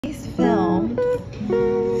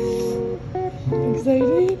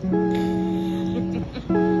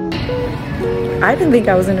I didn't think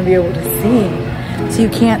I was gonna be able to see. So you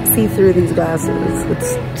can't see through these glasses.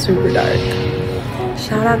 It's super dark.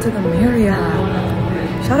 Shout out to the Marriott.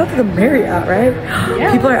 Shout out to the Marriott, right?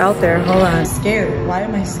 Yeah. People are out there. Hold on. I'm scared. Why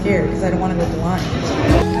am I scared? Because I don't want to go blind.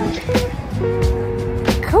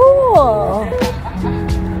 Cool.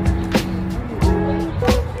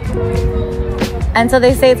 And so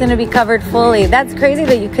they say it's going to be covered fully. That's crazy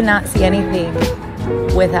that you cannot see anything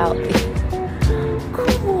without the...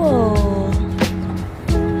 Cool.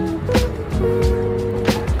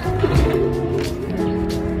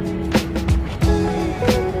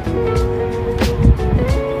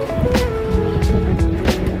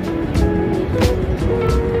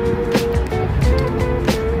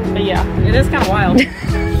 But yeah, it is kind of wild.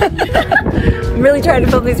 I'm really trying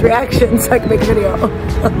to film these reactions so I can make a video.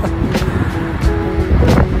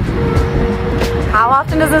 How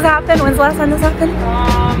often does this happen? When's the last time this happened?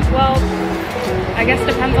 Well, I guess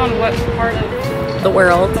depends on what part of the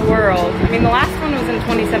world. I mean, the last one was in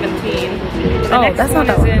 2017. The oh, next that's one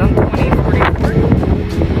not that is long in 2044.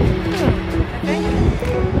 I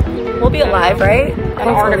think. We'll be alive, right? An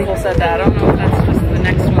article said that. I don't know if that's just the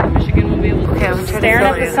next one that Michigan will be able to. Okay, I'm staring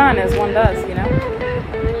at the sun as one does, you know?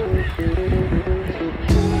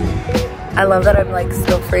 I love that I'm like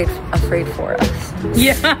still afraid for us.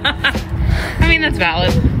 Yeah. I mean, that's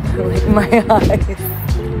valid. Like my eyes.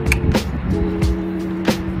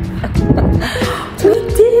 We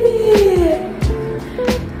did it!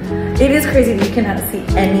 It is crazy that you cannot see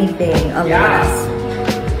anything unless.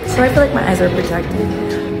 So I feel like my eyes are protected.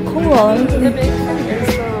 Cool. The big thing is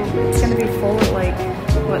though, it's gonna be full at like,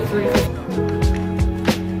 what, 3:50?